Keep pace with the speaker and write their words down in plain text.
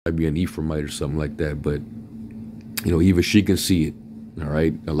might be an Ephraimite or something like that, but even she can see it. All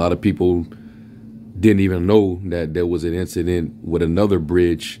right. A lot of people didn't even know that there was an incident with another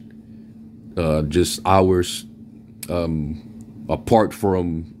bridge just hours apart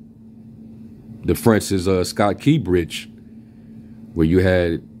from the Francis Scott Key Bridge, where you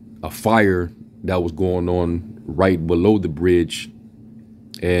had a fire that was going on right below the bridge,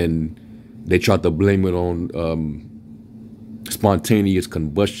 and they tried to blame it on spontaneous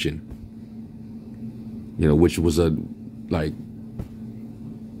combustion, which was a like,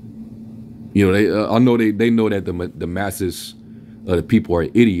 I know they know that the masses of the people are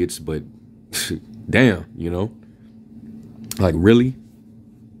idiots, but damn, like really.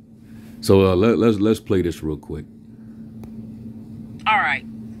 So let's play this real quick. All right,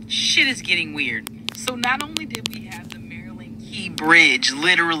 shit is getting weird. So not only did we have the Maryland Key Bridge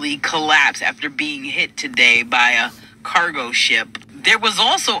literally collapse after being hit today by a cargo ship, there was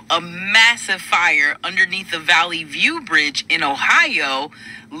also a massive fire underneath the Valley View Bridge in Ohio,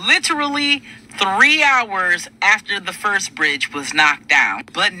 literally 3 hours after the first bridge was knocked down.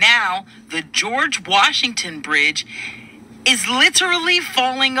 But now the George Washington Bridge is literally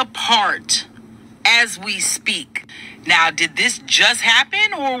falling apart as we speak. Now, did this just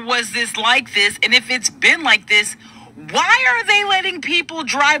happen, or was this like this? And if it's been like this, why are they letting people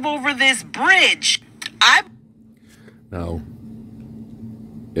drive over this bridge? Now,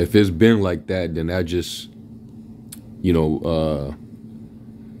 if it's been like that, then that just,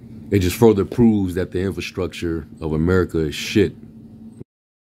 it just further proves that the infrastructure of America is shit.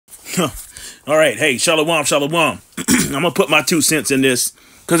 All right. Hey, shalom, shalom. I'm going to put my 2 cents in this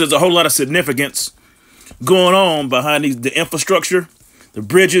because there's a whole lot of significance going on behind the infrastructure, the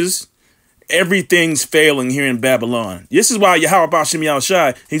bridges. Everything's failing here in Babylon. This is why Yahweh Bashim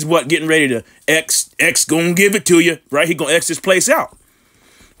Yahushai, he's getting ready to X gonna give it to you, right? He gonna X this place out.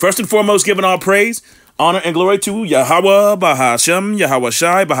 First and foremost, giving all praise, honor, and glory to Yahweh Bahashem, Yahweh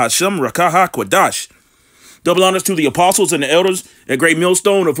Shai, Bahashem, Rakaha, Kwadash. Double honors to the apostles and the elders at Great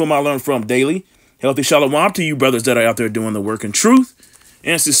Millstone, of whom I learn from daily. Healthy shalom to you brothers that are out there doing the work in truth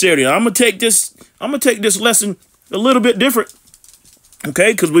and sincerity. I'm gonna take this lesson a little bit different.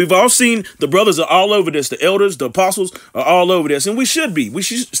 Okay, because we've all seen the brothers are all over this. The elders, the apostles are all over this. And we should be. We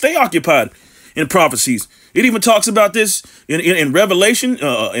should stay occupied in prophecies. It even talks about this in Revelation,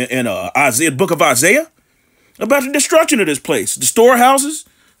 in Isaiah, book of Isaiah, about the destruction of this place. The storehouses,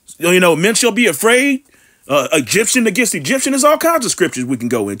 men shall be afraid. Egyptian against Egyptian. There's all kinds of scriptures we can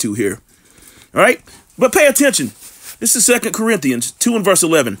go into here. All right, but pay attention. This is 2 Corinthians 2 and verse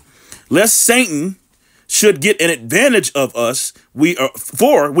 11. Lest Satan should get an advantage of us, we are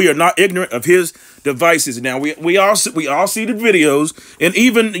not ignorant of his devices. Now we all see the videos, and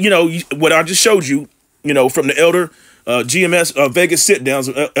even what I just showed you, from the elder GMS Vegas sit downs,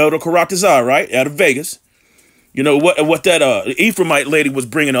 Elder Karatazar, right out of Vegas. What that Ephraimite lady was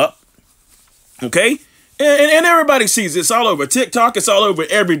bringing up. Okay, and everybody sees this all over TikTok. It's all over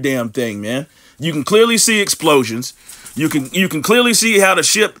every damn thing, man. You can clearly see explosions. You can clearly see how the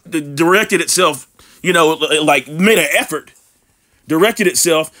ship directed itself. Like made an effort, directed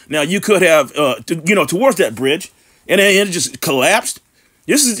itself. Now you could have, towards that bridge, and then it just collapsed.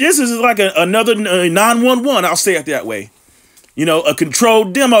 This is like another 911. I'll say it that way. A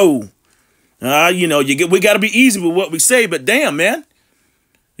controlled demo. We got to be easy with what we say, but damn, man,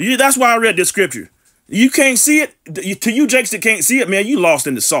 that's why I read this scripture. You can't see it. To you, Jakes, that can't see it, man, you lost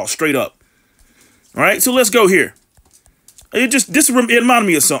in the sauce, straight up. All right, so let's go here. It reminded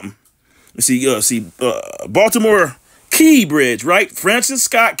me of something. Let's see, Baltimore Key Bridge, right? Francis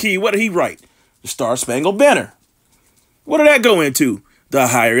Scott Key. What did he write? The Star Spangled Banner. What did that go into? The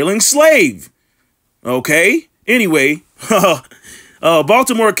hireling slave. Okay. Anyway,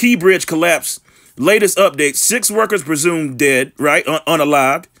 Baltimore Key Bridge collapse. Latest update: 6 workers presumed dead, right?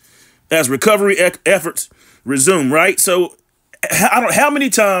 Unalived, as recovery efforts resume, right? So, how many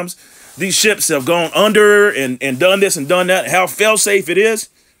times these ships have gone under and done this and done that? How fail-safe it is.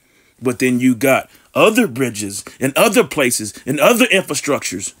 But then you got other bridges and other places and other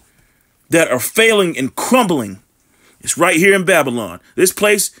infrastructures that are failing and crumbling. It's right here in Babylon. This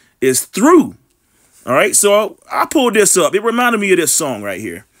place is through. All right. So I pulled this up. It reminded me of this song right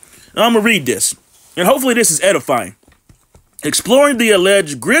here. I'm going to read this, and hopefully this is edifying. Exploring the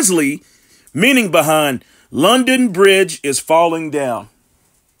alleged grisly meaning behind London Bridge is falling down.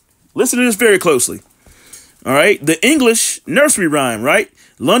 Listen to this very closely. All right. The English nursery rhyme, right?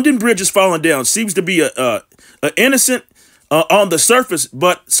 London Bridge is falling down. Seems to be a innocent on the surface,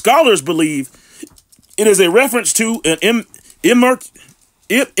 but scholars believe it is a reference to an Imert,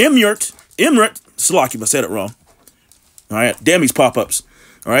 Salaki, I said it wrong. All right. Damn these pop-ups.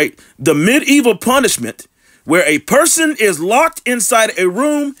 All right. The medieval punishment where a person is locked inside a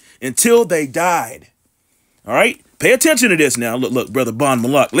room until they died. All right. Pay attention to this now. Look, Brother Bon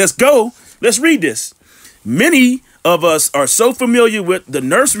Malak. Let's go. Let's read this. Many of us are so familiar with the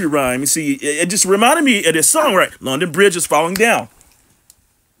nursery rhyme. You see, it just reminded me of this song, right? London Bridge is falling down.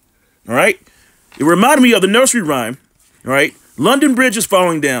 All right. It reminded me of the nursery rhyme. All right. London Bridge is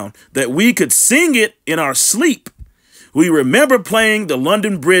falling down, that we could sing it in our sleep. We remember playing the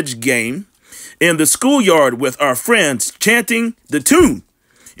London Bridge game in the schoolyard with our friends, chanting the tune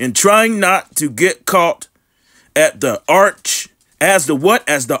and trying not to get caught at the arch, as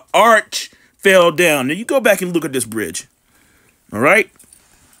the arch fell down. Now you go back and look at this bridge. All right.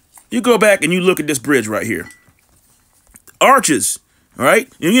 You go back and you look at this bridge right here. Arches. All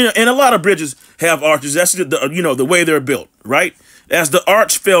right. And a lot of bridges have arches. That's the way they're built. Right. As the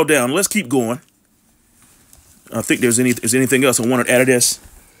arch fell down. Let's keep going. I think is anything else I wanted to add to this.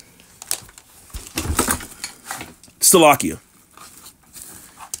 Slovakia.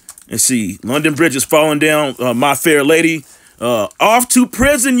 Let's see. London Bridge is falling down. My fair lady. Off to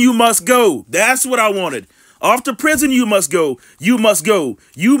prison you must go. That's what I wanted. Off to prison you must go. You must go.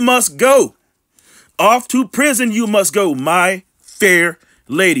 You must go. Off to prison you must go, my fair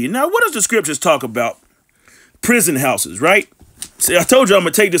lady. Now, what does the scriptures talk about? Prison houses, right? See, I told you I'm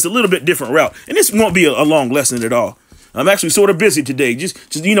going to take this a little bit different route. And this won't be a long lesson at all. I'm actually sort of busy today. Just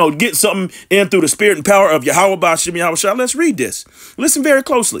get something in through the spirit and power of Yahweh Ba'Shem Yahushua. Let's read this. Listen very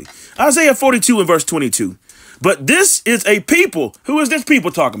closely. Isaiah 42 and verse 22. But this is a people. Who is this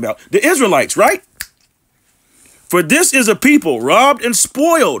people talking about? The Israelites, right? For this is a people robbed and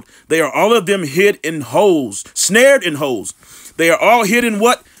spoiled. They are all of them hid in holes, snared in holes. They are all hid in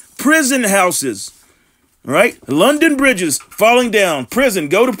what? Prison houses. Right? London bridges falling down. Prison.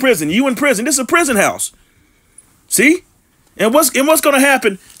 Go to prison. You in prison. This is a prison house. See? And what's going to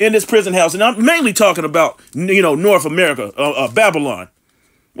happen in this prison house? And I'm mainly talking about, North America, Babylon.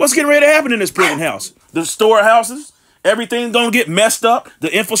 What's getting ready to happen in this prison house? The storehouses, everything's going to get messed up.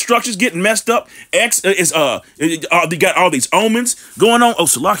 The infrastructure's getting messed up. You got all these omens going on. Oh,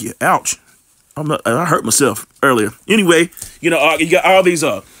 Salakia, ouch. I hurt myself earlier. Anyway, you got all these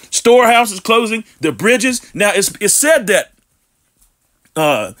storehouses closing, the bridges. Now, it's said that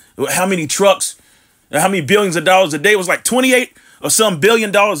how many trucks, how many billions of dollars a day? It was like 28 or some $1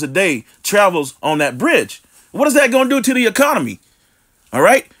 billion a day travels on that bridge. What is that going to do to the economy? All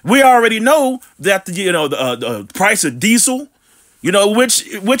right. We already know that the price of diesel,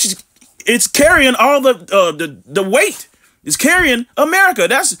 which it's carrying all the weight. It's carrying America.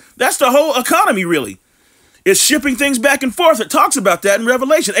 That's the whole economy, really. It's shipping things back and forth. It talks about that in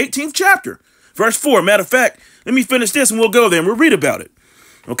Revelation 18th chapter, verse 4. Matter of fact, let me finish this and we'll go there and we'll read about it.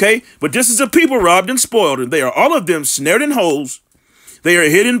 Okay. But this is a people robbed and spoiled, and they are all of them snared in holes. They are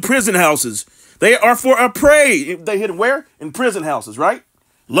hid in prison houses. They are for a prey. They hid where? In prison houses, right?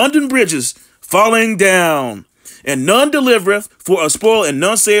 London bridges falling down, and none delivereth for a spoil, and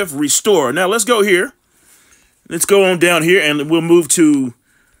none saith restore. Now let's go here. Let's go on down here, and we'll move to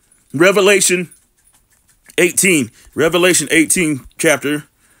Revelation 18. Revelation 18 chapter.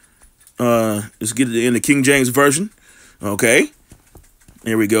 Let's get it in the King James Version. Okay.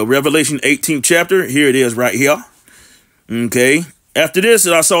 Here we go. Revelation 18 chapter. Here it is right here. Okay. After this,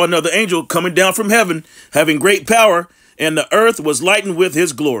 I saw another angel coming down from heaven, having great power, and the earth was lightened with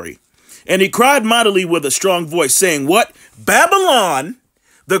his glory. And he cried mightily with a strong voice, saying, what? Babylon,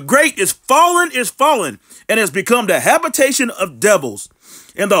 the great, is fallen, and has become the habitation of devils,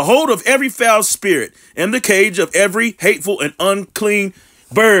 and the hold of every foul spirit, and the cage of every hateful and unclean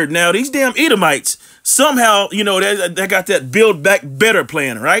bird. Now, these damn Edomites, somehow, they got that Build Back Better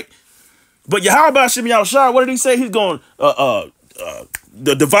plan, right? But Yahweh Ba'Shem Yahushua, what did he say? He's going,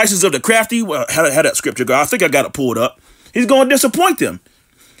 the devices of the crafty. Well, how that scripture go? I think I got it pulled up. He's going to disappoint them,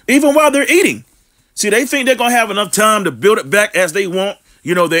 even while they're eating. See, they think they're going to have enough time to build it back as they want,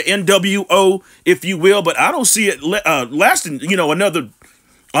 their NWO, if you will. But I don't see it lasting, another,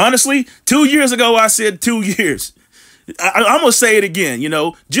 honestly, 2 years ago, I said 2 years. I'm going to say it again,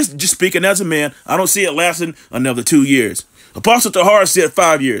 just speaking as a man, I don't see it lasting another 2 years. Apostle Tahar said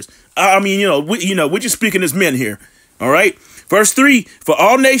 5 years. We're just speaking as men here. All right. Verse 3, for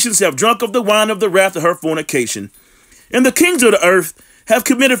all nations have drunk of the wine of the wrath of her fornication, and the kings of the earth have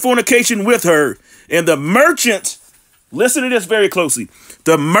committed fornication with her, and the merchants, listen to this very closely,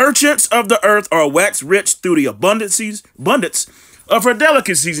 the merchants of the earth are waxed rich through the abundance of her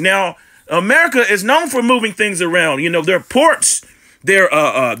delicacies. Now, America is known for moving things around, their ports, their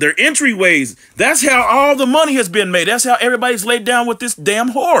entryways. That's how all the money has been made. That's how everybody's laid down with this damn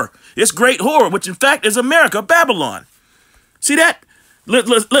whore. This great whore, which in fact is America, Babylon. See that?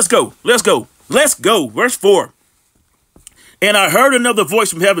 Let's go. Let's go. Let's go. Verse 4. And I heard another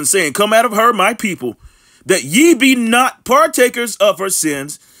voice from heaven saying, come out of her, my people, that ye be not partakers of her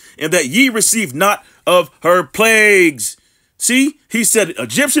sins, and that ye receive not of her plagues. See, he said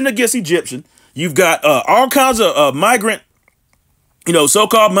Egyptian against Egyptian. You've got all kinds of migrant,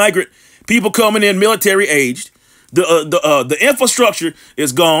 so-called migrant people coming in, military aged. The infrastructure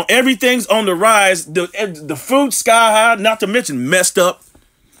is gone. Everything's on the rise. The food sky high, not to mention messed up.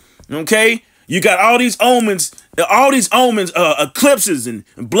 Okay, you got all these omens, eclipses and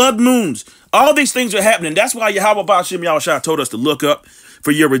blood moons. All these things are happening. That's why Yahweh Ba'ashem Yahushua told us to look up,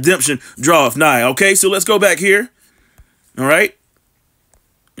 for your redemption draweth nigh. Okay, so let's go back here. All right,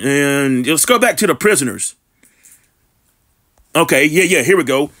 and let's go back to the prisoners. Okay, yeah, here we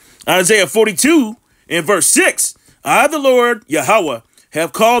go. Isaiah 42 and verse 6. I, the Lord Yahweh,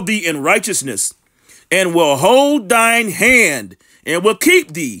 have called thee in righteousness, and will hold thine hand, and will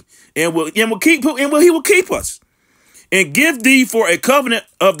keep thee, he will keep us, and give thee for a covenant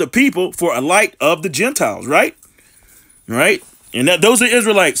of the people, for a light of the Gentiles. Right? Right? And those are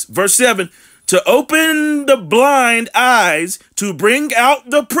Israelites. Verse 7. To open the blind eyes, to bring out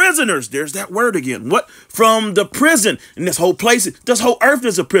the prisoners. There's that word again. What? From the prison. And this whole earth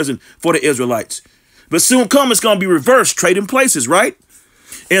is a prison for the Israelites. But soon come, it's going to be reversed, trading places, right?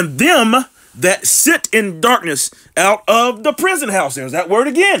 And them that sit in darkness out of the prison house. There's that word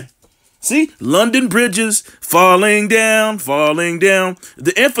again. See, London bridges falling down.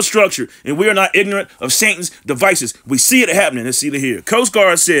 The infrastructure, and we are not ignorant of Satan's devices. We see it happening. Let's see it here. Coast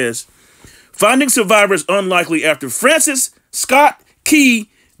Guard says, finding survivors unlikely after Francis Scott Key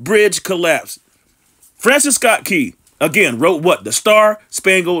Bridge collapse. Francis Scott Key, again, wrote what? The Star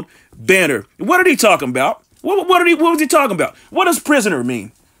Spangled Banner. What are he talking about? What was he talking about? What does prisoner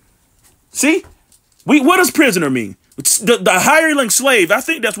mean? See? What does prisoner mean? The hireling slave. I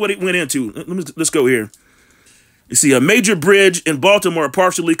think that's what it went into. Let's go here. You see, a major bridge in Baltimore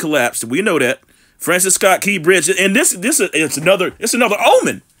partially collapsed. We know that. Francis Scott Key Bridge. And it's another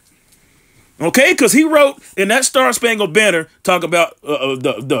omen. Okay, because he wrote in that Star Spangled Banner, talk about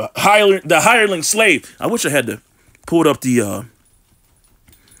the hireling slave. I wish I had to pull up the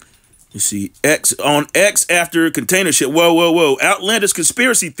you see, X after container ship. Whoa. Outlandish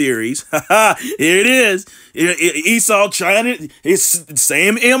conspiracy theories. Here it is. Esau trying it. It's the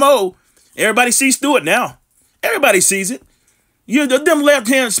same MO. Everybody sees through it now. Everybody sees it. Them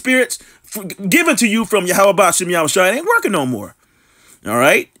left-hand spirits given to you from Yahweh Ba'ashem Yahushua ain't working no more. All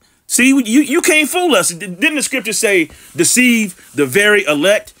right? See, you can't fool us. Didn't the scripture say, deceive the very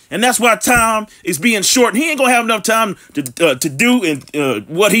elect? And that's why time is being short. He ain't going to have enough time to do and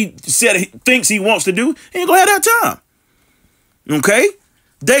what he said he thinks he wants to do. He ain't going to have that time. Okay?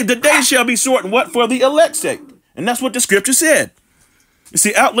 The day shall be shortened, what? For the elect's sake. And that's what the scripture said. You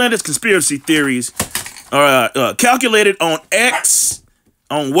see, outlandish conspiracy theories are calculated on X.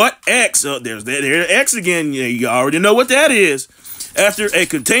 On what? X. There's X again. You already know what that is. After a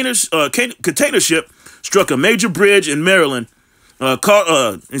container ship struck a major bridge in Maryland,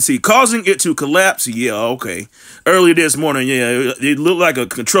 causing it to collapse. Yeah, okay. Earlier this morning, yeah, it looked like a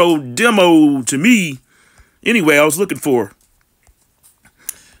controlled demo to me. Anyway, I was looking for.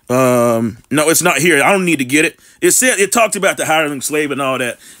 No, it's not here. I don't need to get it. It talked about the hireling slave and all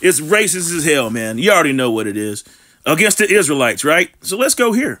that. It's racist as hell, man. You already know what it is. Against the Israelites, right? So let's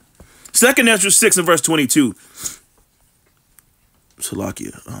go here. 2nd Ezra 6 and verse 22.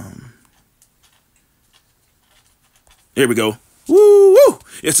 Salakia. There we go. Woo!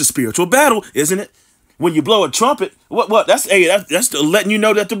 It's a spiritual battle, isn't it? When you blow a trumpet, what? That's letting you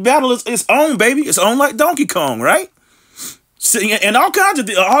know that the battle is on, baby. It's on like Donkey Kong, right? And all kinds of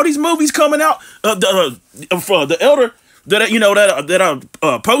all these movies coming out. The elder that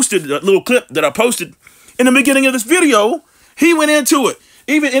I posted, a little clip that I posted in the beginning of this video, he went into it.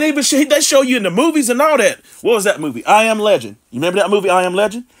 Even they show you in the movies and all that. What was that movie? I Am Legend. You remember that movie, I Am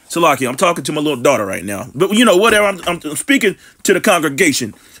Legend? Salaki, I'm talking to my little daughter right now. But whatever, I'm speaking to the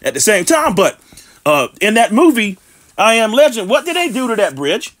congregation at the same time. But in that movie, I Am Legend, what did they do to that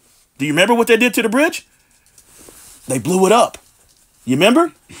bridge? Do you remember what they did to the bridge? They blew it up. You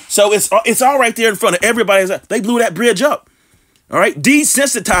remember? So it's all right there in front of everybody. They blew that bridge up. All right?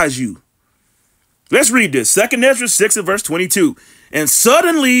 Desensitize you. Let's read this. 2nd Ezra 6 and verse 22. And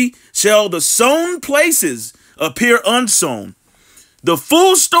suddenly shall the sown places appear unsown. The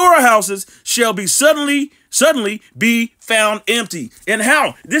full storehouses shall be suddenly be found empty. And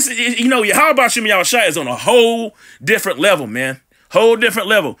how? This is, Yahweh Ba'ashem Yahushua is on a whole different level, man. Whole different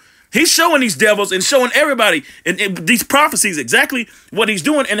level. He's showing these devils and showing everybody in these prophecies exactly what he's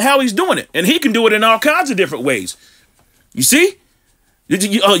doing and how he's doing it. And he can do it in all kinds of different ways. You see?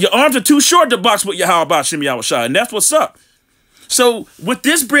 Your arms are too short to box with Yahweh Shem Yahushua, and that's what's up. So with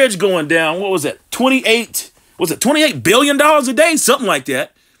this bridge going down, what was it? $28 billion a day, something like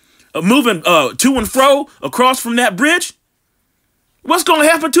that. Moving to and fro across from that bridge. What's going to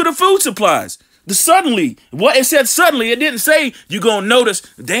happen to the food supplies? What it said suddenly, it didn't say you're going to notice,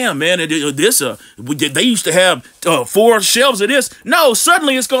 damn, man, they used to have 4 shelves of this. No,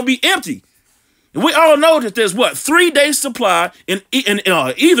 suddenly it's going to be empty. We all know that there's 3 days supply in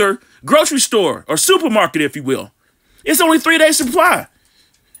either grocery store or supermarket, if you will. It's only 3 days supply.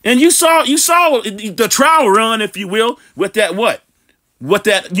 And you saw the trial run, if you will, with that wax,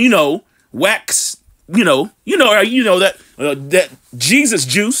 that Jesus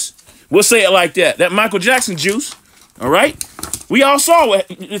juice. We'll say it like that. That Michael Jackson juice. All right. We all saw it.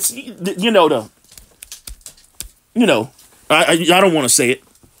 It's, I don't want to say it.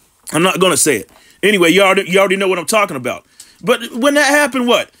 I'm not going to say it. Anyway, you already know what I'm talking about. But when that happened,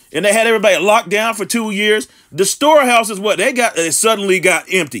 and they had everybody locked down for 2 years, the storehouses, they suddenly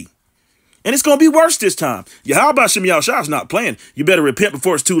got empty. And it's going to be worse this time. Yahweh Shem Yahushua is not playing. You better repent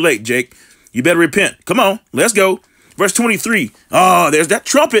before it's too late, Jake. You better repent. Come on, let's go. Verse 23. Oh, there's that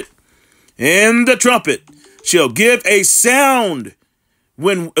trumpet. And the trumpet shall give a sound,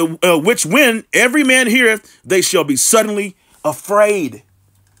 when every man heareth, they shall be suddenly afraid.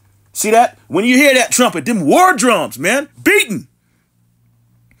 See that? When you hear that trumpet, them war drums, man, beating.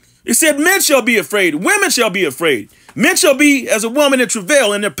 It said men shall be afraid. Women shall be afraid. Men shall be as a woman in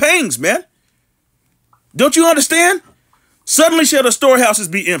travail in their pangs, man. Don't you understand? Suddenly shall the storehouses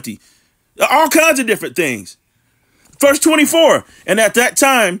be empty. All kinds of different things. Verse 24, and at that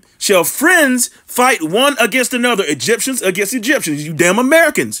time shall friends fight one against another, Egyptians against Egyptians, you damn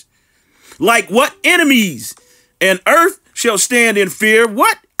Americans. Like what? Enemies. And earth shall stand in fear.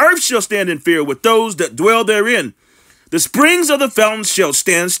 What? Earth shall stand in fear with those that dwell therein. The springs of the fountains shall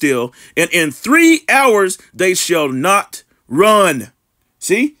stand still, and in 3 hours they shall not run.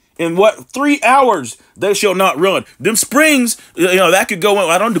 See? In 3 hours they shall not run. Them springs, that could go,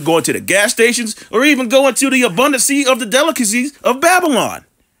 I don't know, go into the gas stations or even go into the abundancy of the delicacies of Babylon.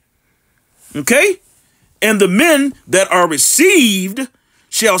 Okay? And the men that are received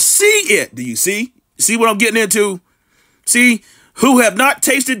shall see it. Do you see? See what I'm getting into? See, who have not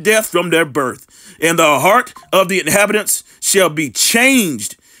tasted death from their birth. And the heart of the inhabitants shall be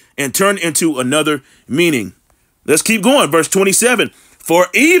changed and turned into another meaning. Let's keep going. Verse 27. For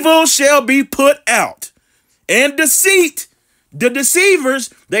evil shall be put out, and deceit. The deceivers,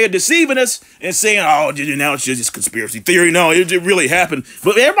 they are deceiving us and saying, oh, now it's just conspiracy theory. No, it really happened.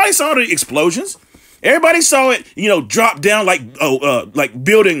 But everybody saw the explosions. Everybody saw it, drop down like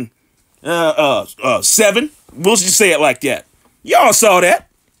building 7. We'll just say it like that. Y'all saw that.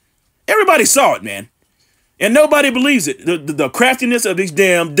 Everybody saw it, man. And nobody believes it. The craftiness of these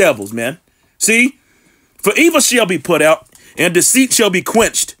damn devils, man. See? For evil shall be put out, and deceit shall be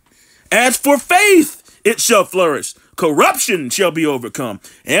quenched. As for faith, it shall flourish. Corruption shall be overcome.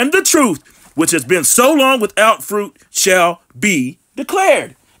 And the truth, which has been so long without fruit, shall be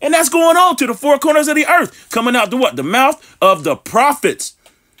declared. And that's going on to the 4 corners of the earth. Coming out to what? The mouth of the prophets.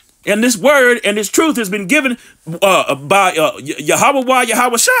 And this word and this truth has been given by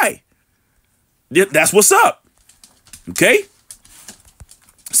Yahweh Shai. That's what's up. Okay?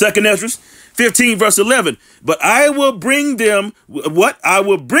 2nd Ezra 15 verse 11. But I will bring them, I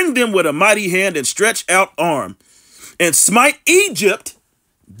will bring them with a mighty hand and stretch out arm and smite Egypt,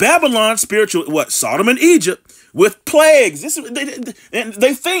 Babylon, spiritual, Sodom and Egypt, with plagues.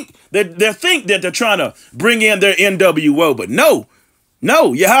 They think that they're trying to bring in their NWO, but no,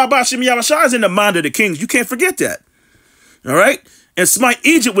 Yahweh Shem Yahushua is in the mind of the kings. You can't forget that. All right? And smite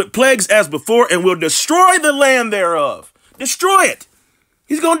Egypt with plagues as before, and will destroy the land thereof. Destroy it.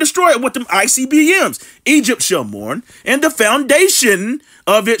 He's going to destroy it with them ICBMs. Egypt shall mourn, and the foundation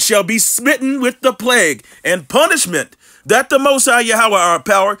of it shall be smitten with the plague and punishment that the Most High Yahweh our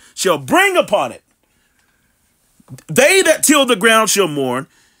power shall bring upon it. They that till the ground shall mourn,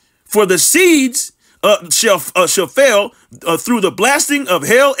 for the seeds shall fail through the blasting of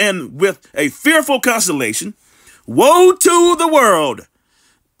hell, and with a fearful constellation. Woe to the world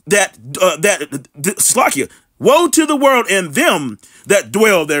woe to the world and them that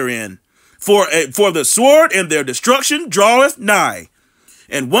dwell therein, for the sword and their destruction draweth nigh.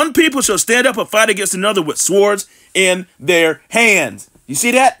 And one people shall stand up and fight against another with swords in their hands. You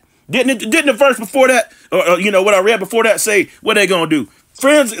see that? Didn't the verse before that, or what I read before that, say what they gonna do?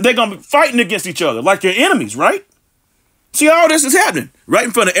 Friends, they're gonna be fighting against each other like their enemies, right? See, all this is happening right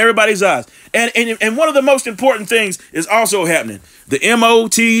in front of everybody's eyes. And one of the most important things is also happening. The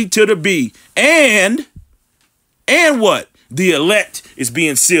MOT to the B. And what? the elect is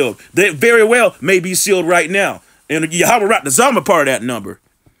being sealed. They very well may be sealed right now. And Yahweh wrote the Zalma part of that number.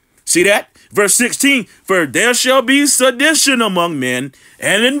 See that? Verse 16, for there shall be sedition among men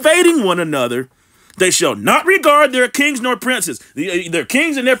and invading one another. They shall not regard their kings nor princes. Their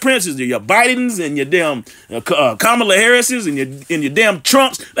kings and their princes, your Bidens and your damn Kamala Harrises and your damn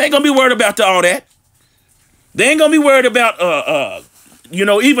Trumps. They ain't going to be worried about all that. They ain't going to be worried about,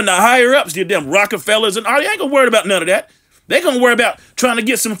 even the higher ups, your damn Rockefellers and all. They ain't going to worry about none of that. They're going to worry about trying to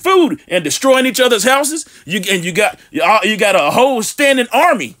get some food and destroying each other's houses. You got a whole standing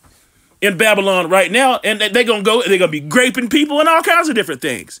army in Babylon right now, and they're going to be graping people and all kinds of different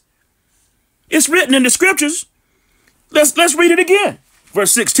things. It's written in the scriptures. Let's read it again.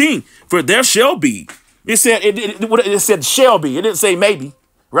 Verse 16, for there shall be. It said shall be. It didn't say maybe,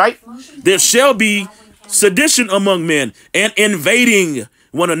 right? There shall be sedition among men and invading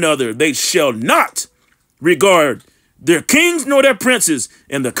one another. They shall not regard their kings nor their princes,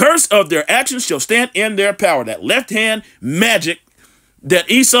 and the curse of their actions shall stand in their power. That left hand magic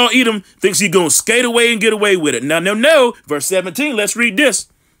that Esau Edom thinks he's going to skate away and get away with it. No. Verse 17, let's read this.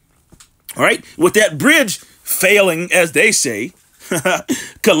 All right, with that bridge failing, as they say,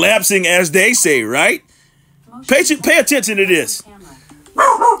 collapsing, as they say, right? Pay attention to this.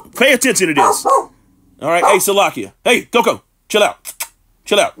 Pay attention to this. All right, hey, Salakia. Hey, Coco, chill out.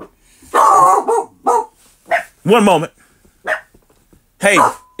 Chill out. One moment. Hey,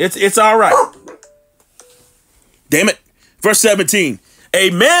 it's all right. Damn it. Verse 17. A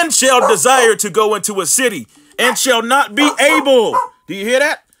man shall desire to go into a city and shall not be able. Do you hear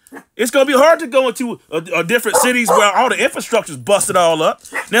that? It's going to be hard to go into different cities where all the infrastructure's busted all up.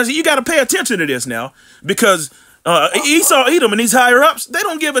 Now, see, you got to pay attention to this now, because Esau Edom and these higher ups, they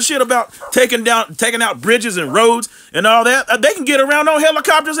don't give a shit about taking out bridges and roads and all that. They can get around on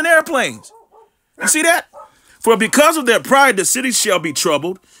helicopters and airplanes. You see that? For because of their pride, the cities shall be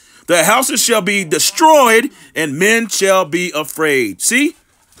troubled. The houses shall be destroyed, and men shall be afraid. See?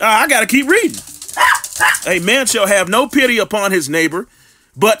 I got to keep reading. A man shall have no pity upon his neighbor,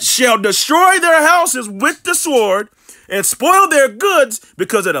 but shall destroy their houses with the sword and spoil their goods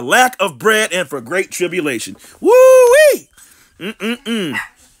because of the lack of bread and for great tribulation. Woo-wee!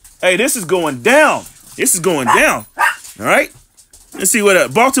 Hey, this is going down. This is going down. All right? Let's see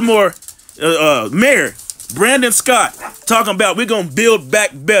what Baltimore Mayor Brandon Scott talking about. We're going to build back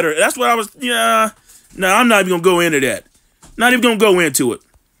better. That's what I was, no, I'm not even going to go into that. Not even going to go into it.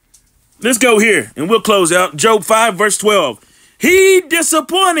 Let's go here, and we'll close out. Job 5, verse 12. He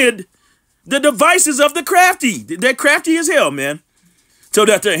disappointed the devices of the crafty. They're crafty as hell, man. So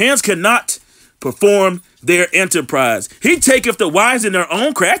that their hands cannot perform their enterprise. He taketh the wise in their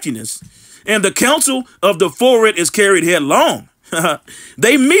own craftiness, and the counsel of the forward is carried headlong.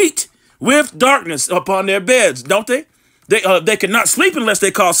 They meet with darkness upon their beds, don't they? They cannot sleep unless they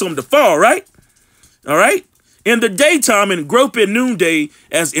cause something to fall, right? All right? In the daytime and grope in noonday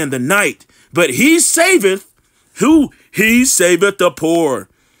as in the night. But he saveth, who? He saveth the poor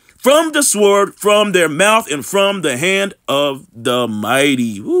from the sword, from their mouth, and from the hand of the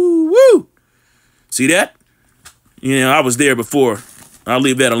mighty. Woo, woo. See that? I was there before. I'll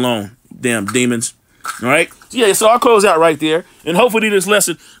leave that alone. Damn demons. All right? Yeah, so I'll close out right there. And hopefully this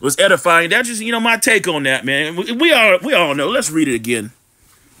lesson was edifying. That's just, my take on that, man. We all know. Let's read it again.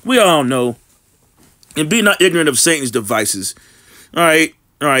 We all know. And be not ignorant of Satan's devices. All right.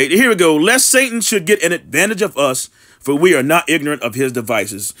 Here we go. Lest Satan should get an advantage of us, for we are not ignorant of his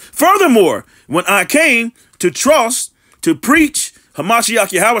devices. Furthermore, when I came to Troas to preach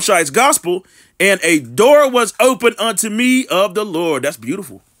Hamashiach Yahushai's gospel, and a door was opened unto me of the Lord. That's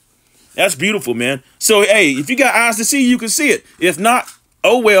beautiful. That's beautiful, man. So, hey, if you got eyes to see, you can see it. If not,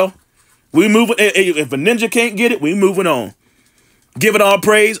 oh well. We move. If a ninja can't get it, we moving on. Give it all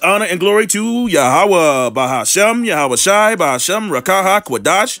praise, honor, and glory to Yahweh, Bahashem, Yahweh Shai, Bahashem, Rakaha,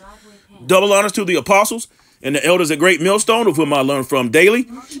 Kwadash. Double honors to the apostles and the elders at Great Millstone, of whom I learn from daily.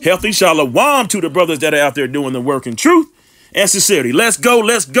 Healthy shalom to the brothers that are out there doing the work in truth and sincerity. Let's go,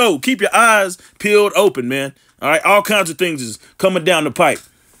 let's go. Keep your eyes peeled open, man. All right, all kinds of things is coming down the pipe.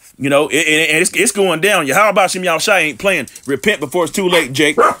 And it's going down. Yahweh Bahashem, Yahweh Shai ain't playing. Repent before it's too late,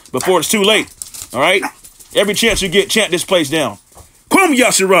 Jake. Before it's too late. All right? Every chance you get, chant this place down. Kum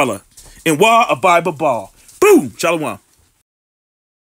Yasharallah, and Wa Abai Babal. Boom! Shalom.